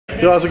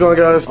Yo, how's it going,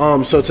 guys?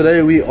 So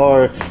today we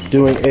are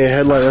doing a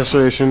headlight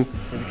restoration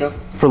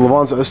for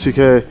Levon's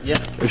S2K. Yeah.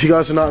 If you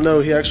guys do not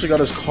know, he actually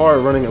got his car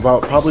running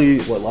about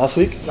probably, what, last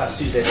week? Last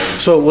Tuesday.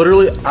 So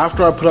literally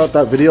after I put out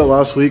that video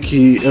last week,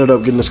 he ended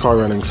up getting his car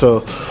running.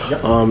 So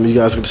you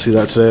guys get to see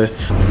that today.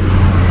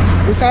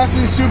 This has to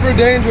be super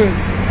dangerous,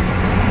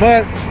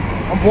 but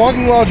I'm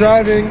vlogging while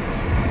driving.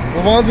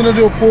 Levon's gonna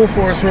do a pull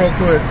for us real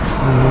quick.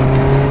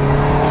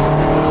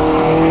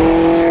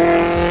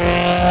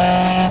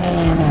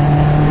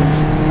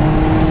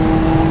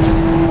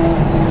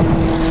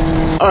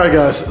 Alright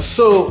guys,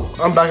 so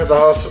I'm back at the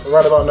house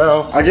right about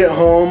now. I get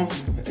home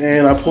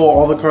and I pull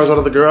all the cars out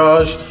of the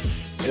garage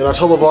and I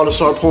tell Levon to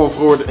start pulling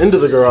forward into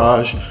the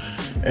garage,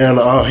 and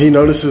he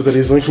notices that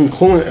he's leaking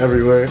coolant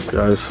everywhere.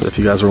 Guys, if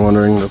you guys were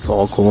wondering, that's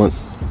all coolant.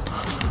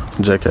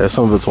 JK,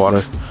 some of it's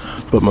water,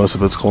 but most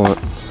of it's coolant.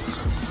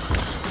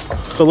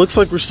 It looks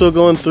like we're still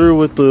going through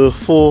with the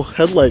full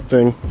headlight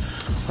thing.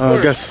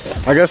 I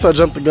guess I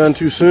jumped the gun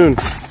too soon.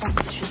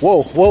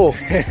 Whoa, whoa,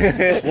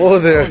 whoa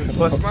there.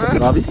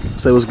 Bobby,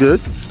 say what's good.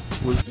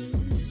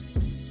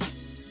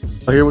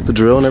 Here with the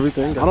drill and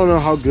everything. I don't know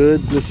how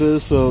good this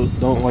is, so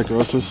don't like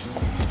roast us.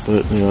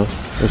 But you know,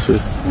 let's see.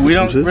 We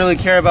don't really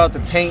care about the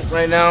paint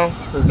right now.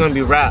 It's gonna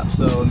be wrapped,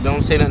 so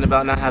don't say nothing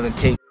about not having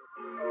paint.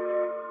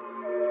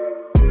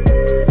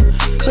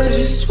 Cause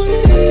you sweet.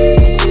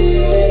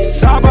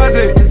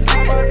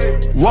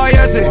 Why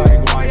is it?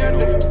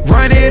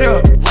 Run it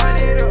up.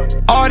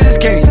 All this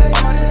cake.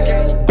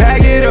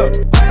 Bag it up.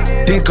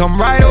 Then come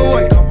right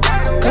away.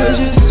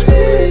 Cause you sweet.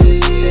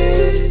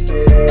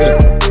 Yeah.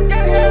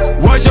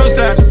 What's your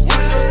status?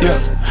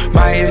 Yeah.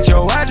 Might hit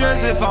your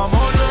address if I'm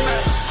on the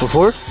map.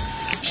 Before?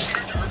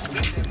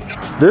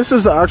 This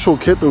is the actual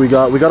kit that we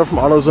got. We got it from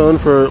AutoZone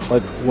for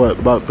like, what,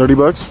 about 30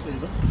 bucks?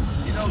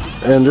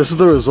 And this is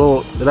the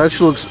result. It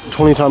actually looks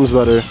 20 times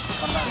better.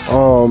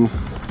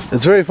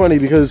 It's very funny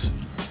because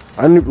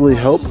I didn't really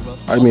help.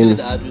 I mean,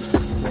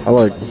 I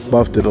like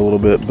buffed it a little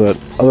bit, but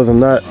other than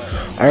that,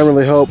 I didn't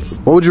really help.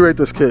 What would you rate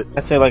this kit?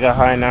 I'd say like a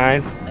high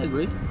 9. I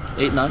agree.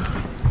 8, 9.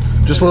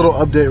 Just a little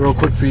update real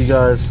quick for you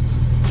guys.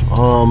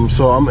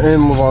 So I'm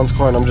in Levon's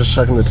car and I'm just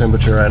checking the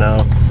temperature right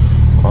now.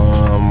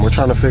 We're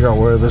trying to figure out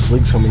where this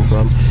leak's coming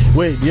from.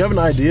 Wait, do you have an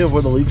idea of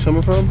where the leak's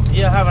coming from?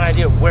 Yeah, I have an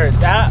idea of where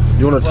it's at.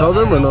 You want to tell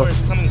them or no? Where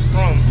it's coming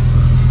from.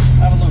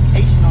 I have a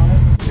location on it.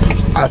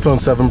 iPhone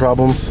 7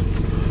 problems.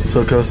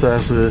 So Costa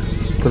has to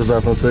put his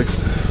iPhone 6.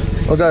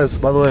 Oh guys,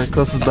 by the way,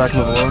 Costa's back in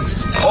the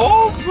vlogs.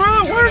 Oh,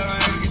 bro, it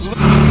works.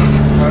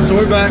 Alright, so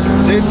we're back,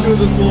 day 2 of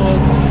this vlog.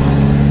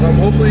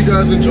 Hopefully you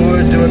guys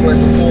enjoyed doing like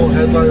the full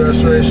headlight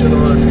restoration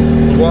on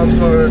Levon's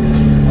car.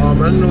 I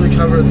didn't really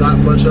cover that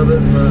much of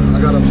it, but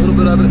I got a little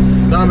bit of it.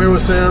 Now I'm here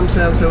with Sam.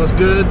 Sam, say what's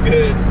good.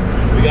 Good.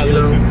 We got the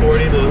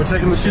 240. We're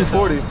taking the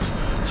 240.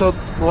 So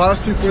the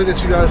last 240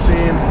 that you guys seen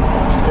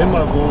in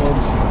my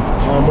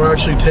vlogs, we're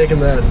actually taking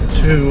that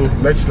to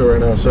Mexico right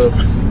now. So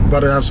we're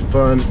about to have some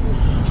fun.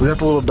 We got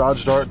the little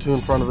Dodge Dart 2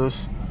 in front of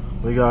us.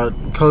 We got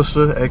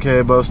Costa,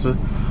 aka Busta.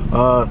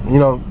 You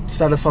know,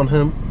 status on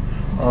him.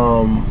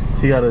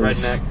 He got his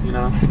redneck, you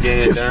know,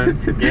 getting it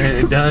done,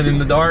 getting it done in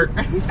the dark.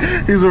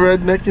 He's a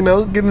redneck, you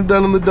know, getting it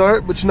done in the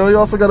dark, but you know, he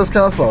also got his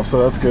cast off,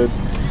 so that's good.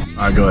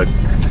 All right, go ahead.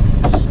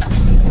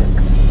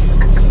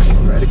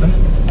 Ready?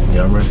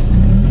 Yeah, I'm ready.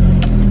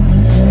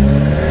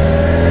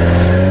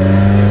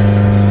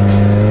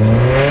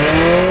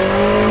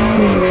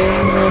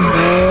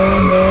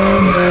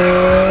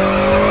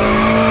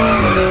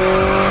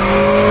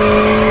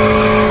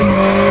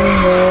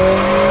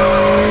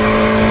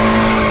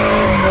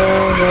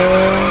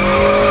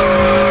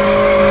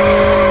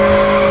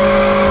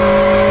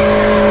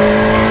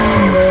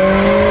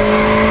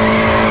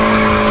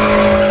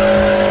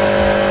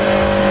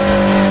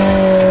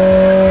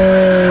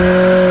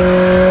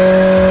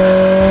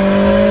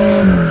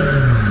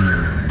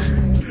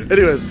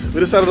 Anyways, we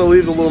decided to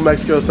leave the little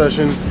Mexico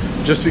session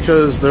just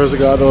because there was a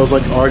guy that was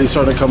like already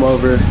starting to come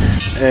over,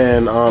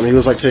 and he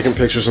was like taking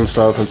pictures and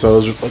stuff, and so it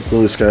was like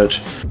really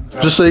sketch.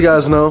 Just so you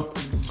guys know,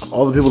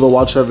 all the people that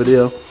watched that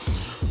video,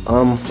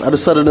 I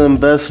decided to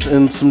invest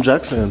in some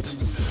jack stands.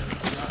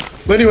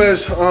 But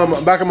anyways,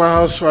 I'm back at my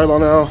house right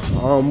about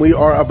now. We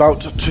are about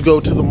to go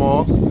to the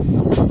mall.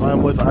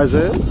 I'm with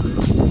Isaiah.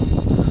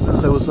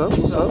 Say what's up.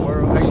 What's up?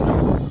 How you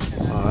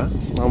doing?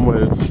 Alright. I'm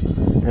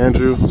with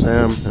Andrew,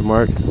 Sam, and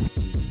Mark.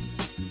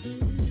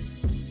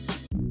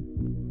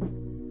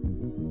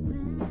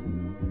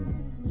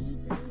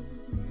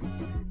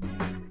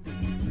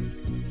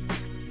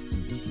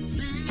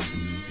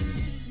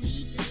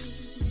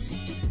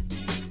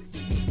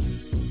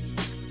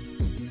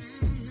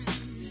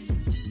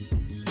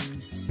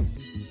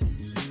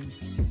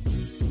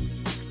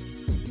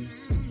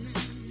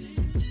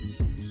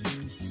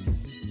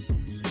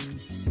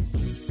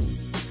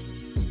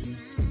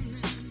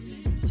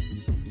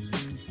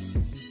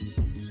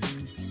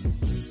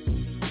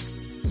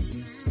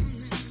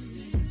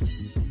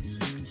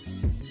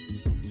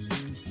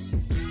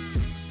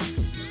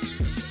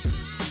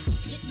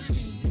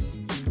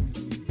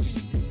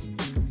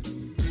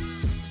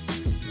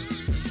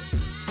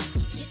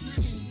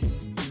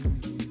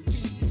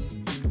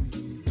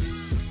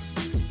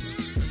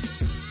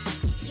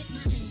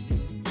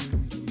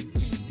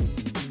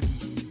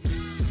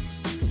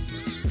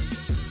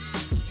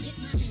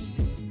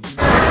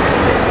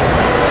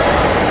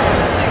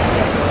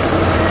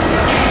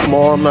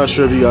 mall. I'm not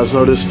sure if you guys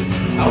noticed.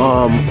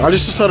 I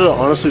just decided to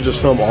honestly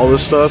just film all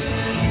this stuff.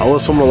 I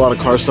was filming a lot of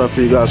car stuff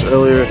for you guys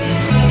earlier.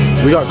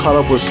 We got caught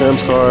up with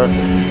Sam's car.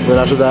 Then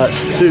after that,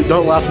 dude,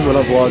 don't laugh at me when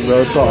I vlog,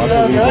 bro. It's all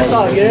awkward. That's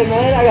all good,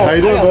 man. How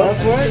you doing,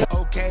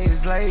 bro? Okay,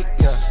 it's late,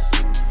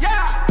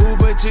 yeah.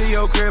 Uber to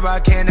your crib, I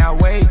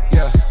cannot wait,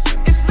 yeah.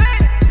 It's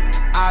lit.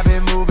 I've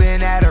been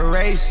moving at a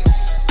race.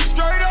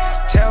 Straight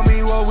up. Tell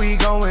me what we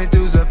going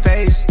through's a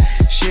pace.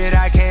 Shit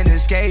I can't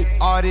escape,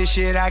 all this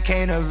shit I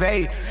can't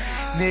evade.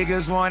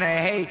 Niggas wanna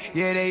hate,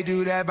 yeah, they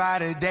do that by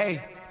the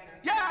day.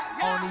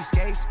 On these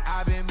skates,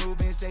 I've been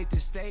moving state to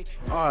state.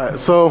 Alright,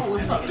 so,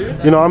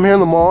 you know, I'm here in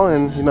the mall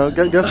and, you know,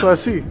 guess what I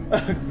see?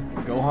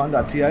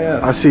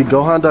 Gohan.tif. I see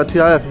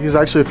Gohan.tif. He's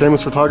actually a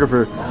famous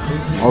photographer.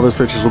 All those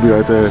pictures will be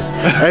right there.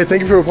 Hey,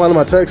 thank you for replying to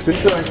my text, dude.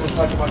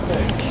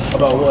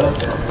 About what?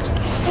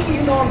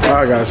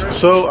 Alright, guys,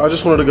 so I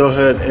just wanted to go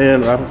ahead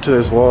and wrap up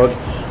today's vlog.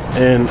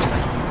 And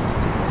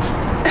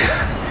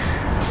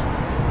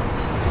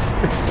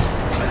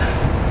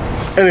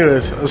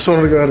anyways, I just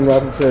wanted to go ahead and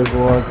wrap up today's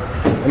vlog.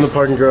 In the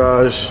parking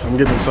garage, I'm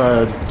getting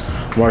inside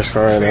Mark's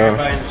car right now.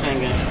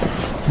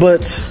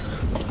 But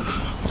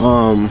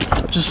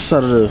I just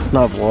decided to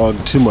not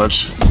vlog too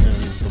much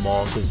in the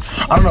mall because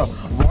I don't know,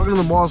 vlogging in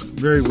the mall is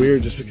very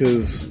weird just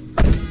because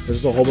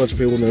there's a whole bunch of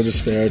people and they just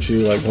stare at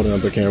you like holding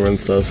up their camera and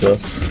stuff. So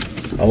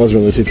I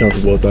wasn't really too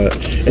comfortable with that.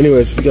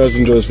 Anyways, if you guys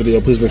enjoyed this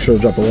video, please make sure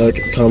to drop a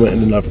like, comment,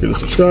 and do not forget to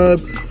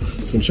subscribe.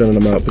 It's been Shannon.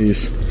 I'm out.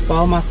 Peace.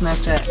 Follow my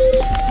Snapchat.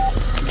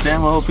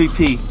 Damn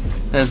OPP.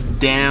 That's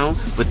down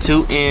with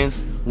 2 N's,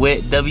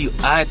 with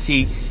WIT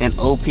and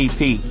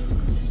OPP.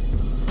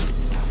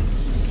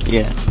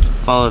 Yeah,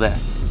 follow that.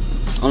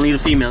 Only the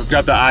females.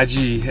 Drop the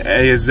IG.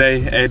 A is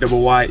Zay,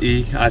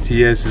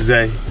 A-Y-Y-E-I-T-S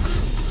Zay.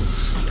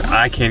 The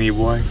eye candy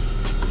boy.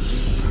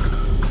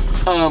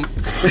 I'm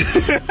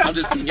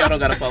just kidding. Y'all don't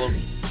gotta follow me.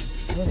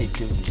 Yeah, they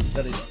do.